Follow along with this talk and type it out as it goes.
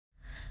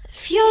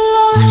If you're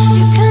lost,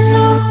 you can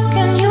look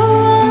and you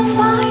will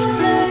find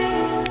me,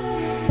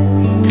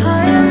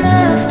 time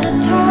after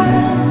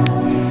time.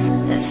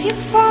 If you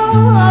fall,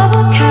 I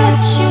will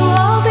catch you,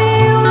 I'll be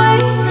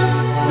waiting,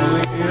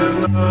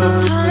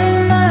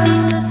 time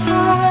after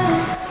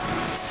time.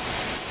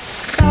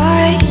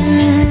 Lying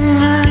in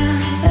my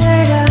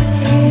bed, I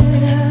hear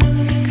the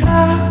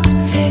clock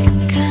tick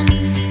and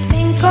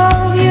think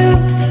of you,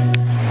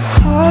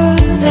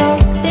 caught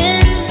up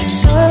in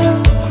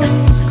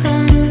circles.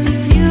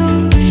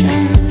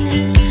 Confusion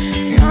is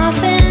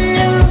nothing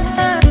new.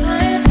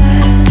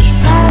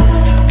 Flashback,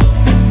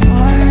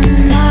 warm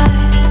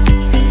nights,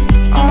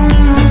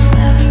 almost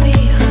left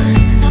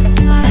behind.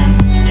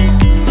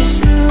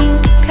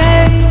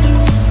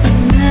 Suitcase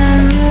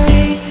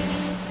memories.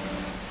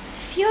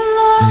 If you're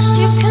lost,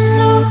 you can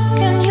look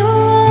and you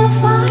will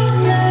find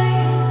me,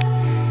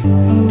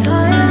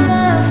 time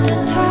after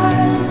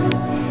time.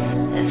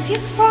 If you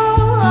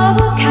fall, I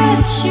will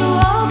catch you,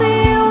 I'll be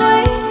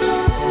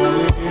waiting,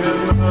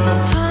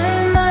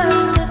 time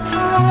after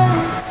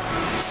time.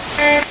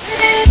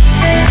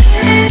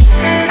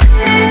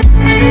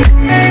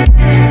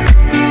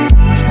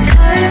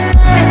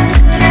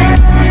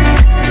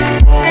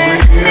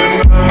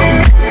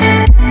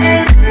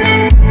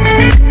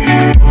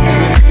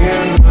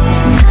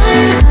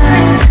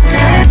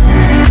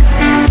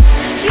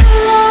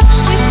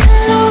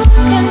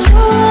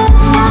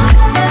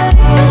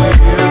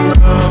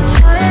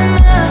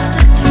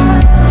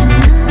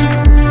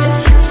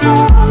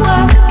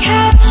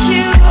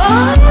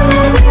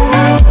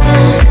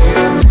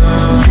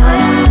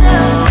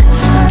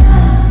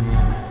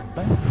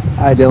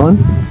 Hi, Dylan.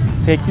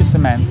 Take you,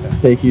 Samantha,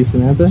 Take you,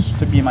 Samantha,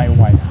 to be my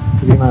wife.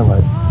 to be my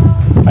wife.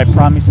 I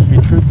promise to be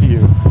true to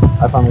you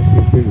I promise to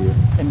be true to you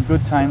in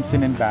good times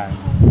and in bad,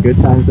 in good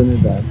times and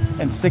in bad,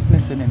 in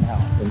sickness and in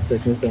health. in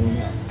sickness and in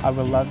health. I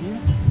will love you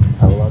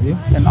I will love you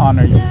and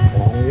honor you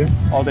and honor you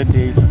all the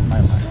days of my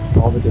life.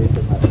 all the days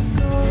of my life.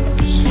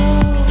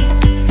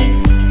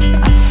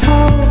 I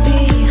fall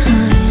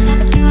behind.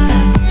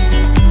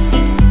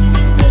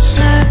 Wish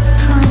I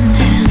could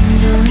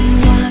handle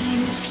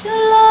mine. If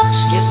you're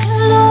lost, you can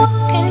look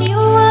and you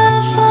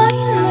will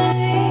find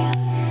me,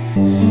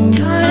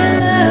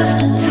 time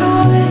after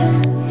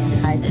time.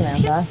 Hi,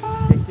 Samantha.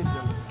 Take you,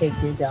 Dylan, Take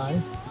you, Dylan,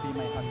 to be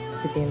my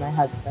husband. to be my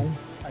husband.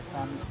 I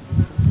promise to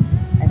be true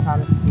I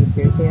promise to be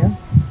true to you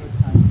in good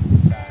times and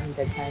in bad,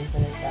 in good times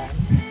and in bad,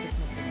 in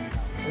sickness and in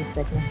health. in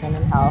sickness and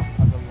in health.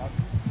 I will love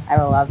you I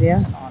will love you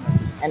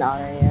and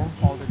honor you and honor you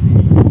all the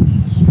days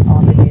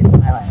all the days of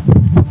my life.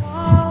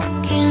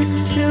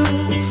 Walking too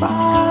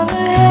far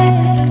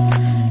ahead,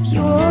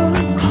 you're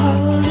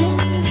calling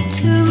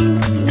to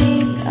me.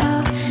 I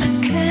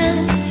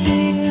can't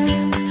hear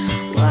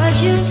what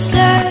you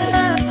said.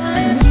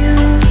 You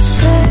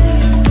say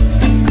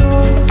go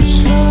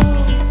slow.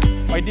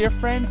 My dear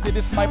friends, it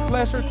is my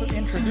pleasure to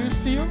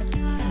introduce to you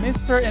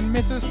Mr. and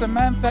Mrs.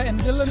 Samantha and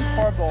Dylan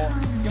Corbel.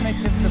 You may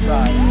kiss the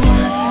bride.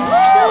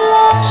 If you're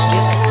lost,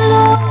 you can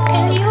look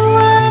and you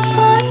will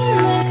find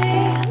me,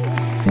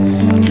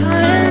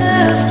 time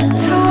after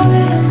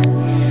time.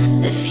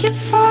 If you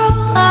fall,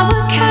 I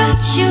will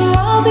catch you,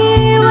 I'll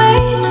be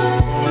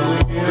waiting,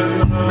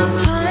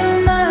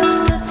 time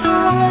after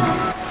time.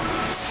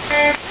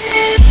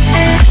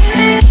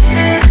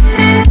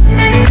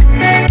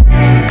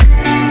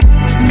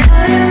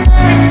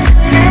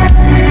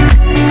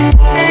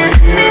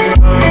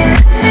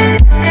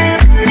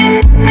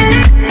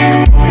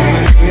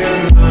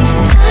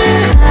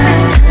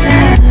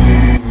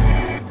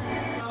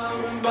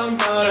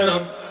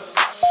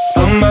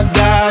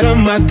 Oh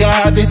my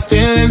God, these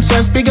feelings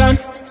just begun.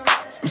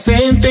 I'm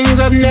saying things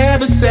I've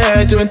never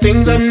said, doing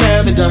things I've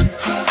never done.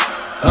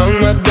 Oh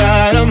my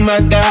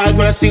God,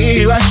 when I see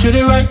you I should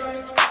it right,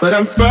 but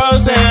I'm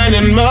frozen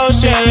in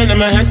motion and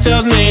my head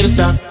tells me to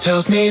stop,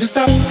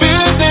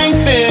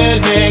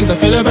 feelings I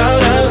feel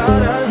about us.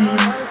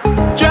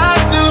 Try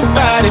to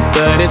fight it,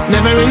 but it's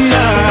never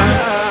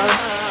enough.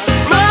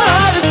 My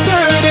heart is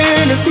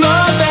hurting, it's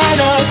more than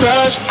a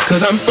crush,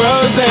 cause I'm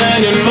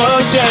frozen in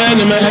motion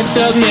and my head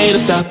tells me to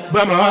stop,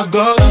 but my heart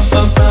goes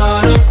bum,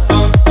 bum,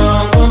 bum, bum,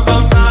 bum,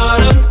 bum,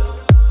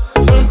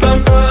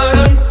 bum, bum,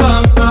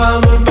 bum,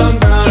 bum, bum,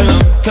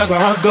 bum, cause my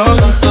heart goes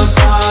bum,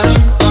 bum,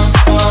 bum, bum,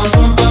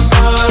 bum, bum, bum,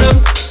 bum.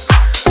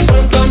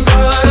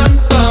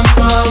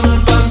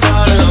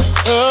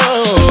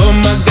 Oh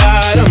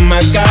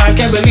my God,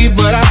 can't believe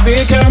what I've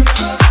become.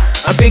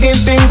 I'm thinking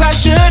things I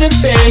shouldn't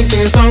think,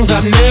 singing songs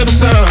I've never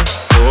sung.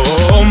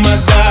 Oh my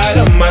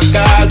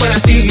God, when I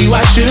see you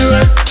I should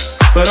run,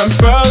 but I'm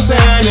frozen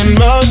in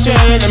motion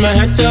and my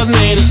head tells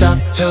me to stop,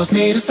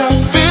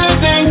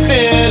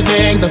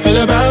 feelings I feel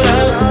about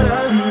us.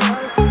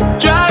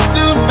 Try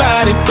to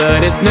fight it,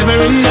 but it's never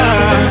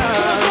enough.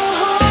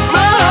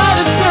 My heart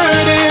is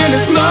hurting,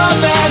 it's more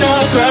than a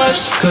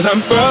crush, cause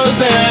I'm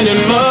frozen in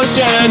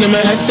motion and my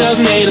head tells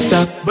me to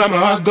stop, but my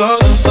heart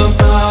goes bum,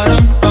 bum,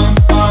 bum,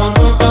 bum,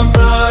 bum, bum,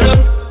 bum,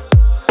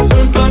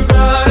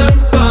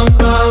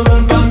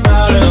 bum, bum,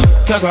 bum,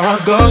 cause my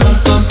heart goes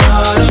bum,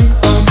 bum,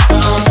 bum,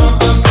 bum, bum,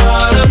 bum,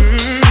 bum.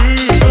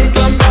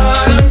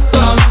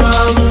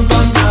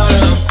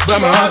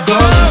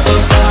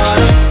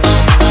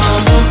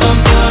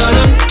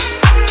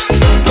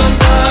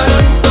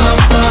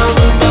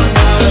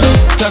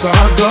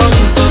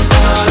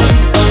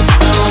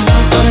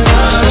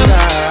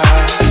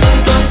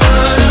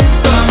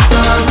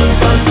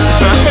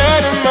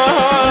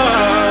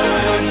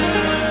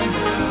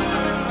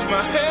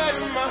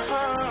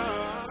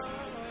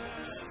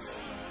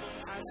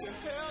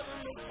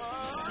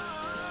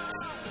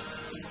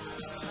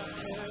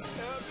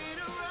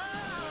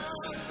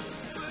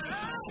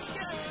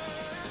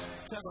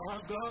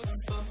 heart goes.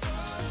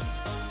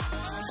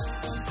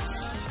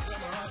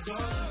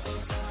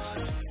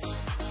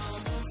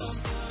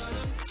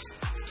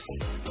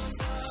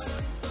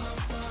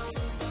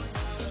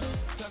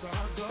 That's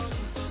how it goes.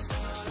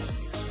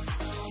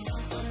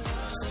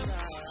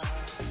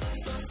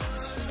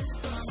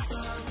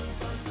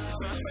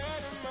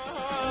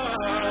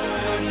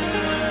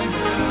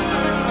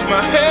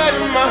 My head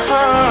and my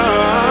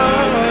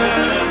heart,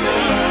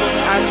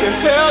 I can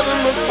tell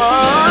them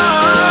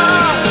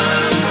apart.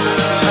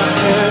 My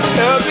hands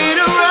tell me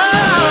to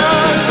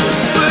run,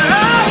 but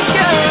I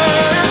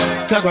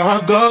can't. 'Cause my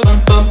heart goes.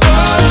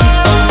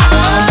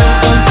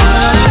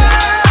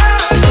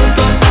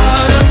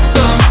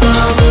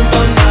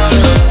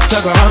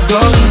 That's how it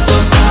goes.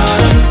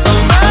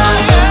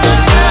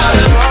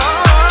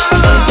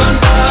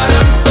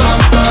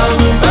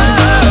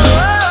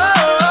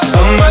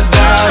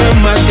 Oh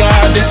my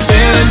God, this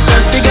feeling's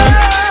just begun.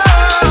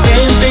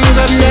 Saying things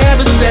I've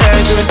never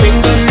said, doing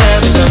things I've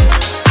never done.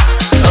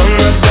 Oh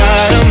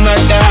my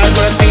God,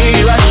 when I see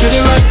you I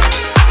should've run,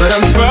 but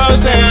I'm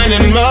frozen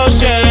in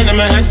motion and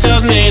my head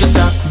tells me to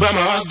stop, but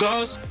my heart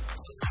goes.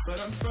 But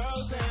I'm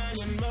frozen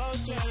in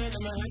motion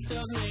and my head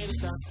tells me to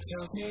stop,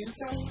 tells me to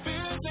stop.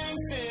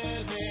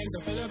 Feelings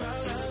I feel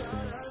about us.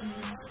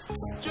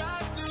 Try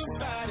to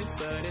fight it,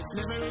 but it's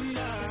never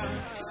enough.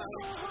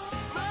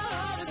 My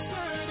heart is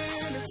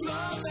hurting, it's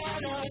more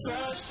than a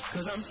crush.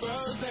 'Cause I'm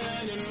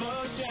frozen in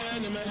motion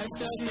and my head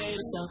tells me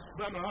to stop,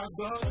 but my heart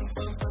goes.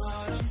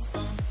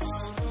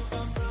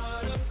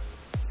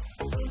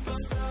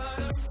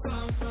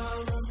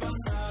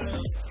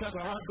 That's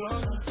how it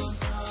goes.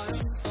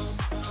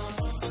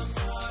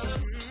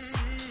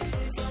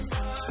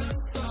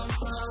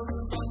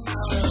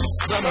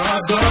 That's how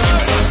it goes.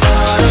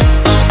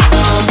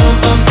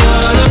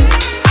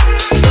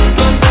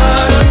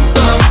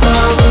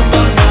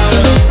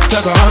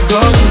 That's how it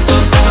goes.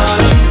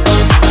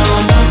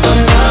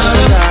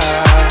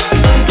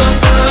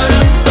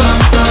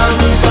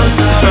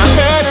 My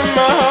head and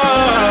my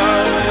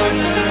heart,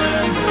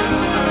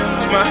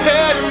 my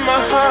head and my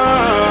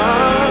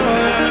heart,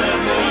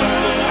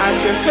 I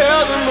can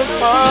tell them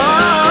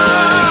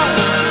apart.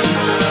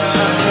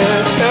 My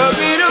hands tell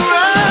me to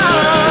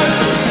run,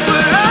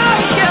 but I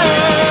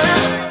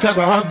can't. 'Cause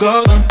my heart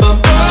goes.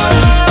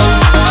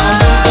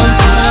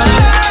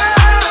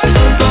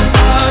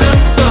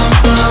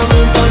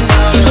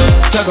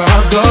 That's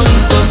how it goes.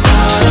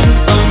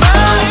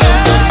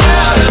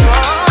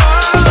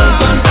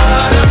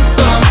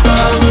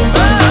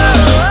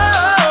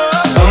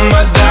 Oh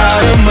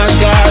my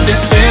God,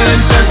 this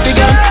feeling's just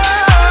begun.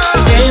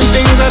 Saying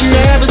things I've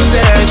never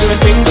said, doing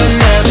things I've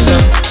never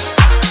done.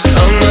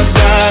 Oh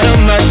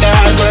my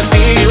God, when I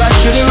see you I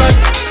should've run,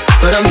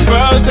 but I'm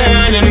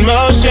frozen in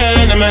motion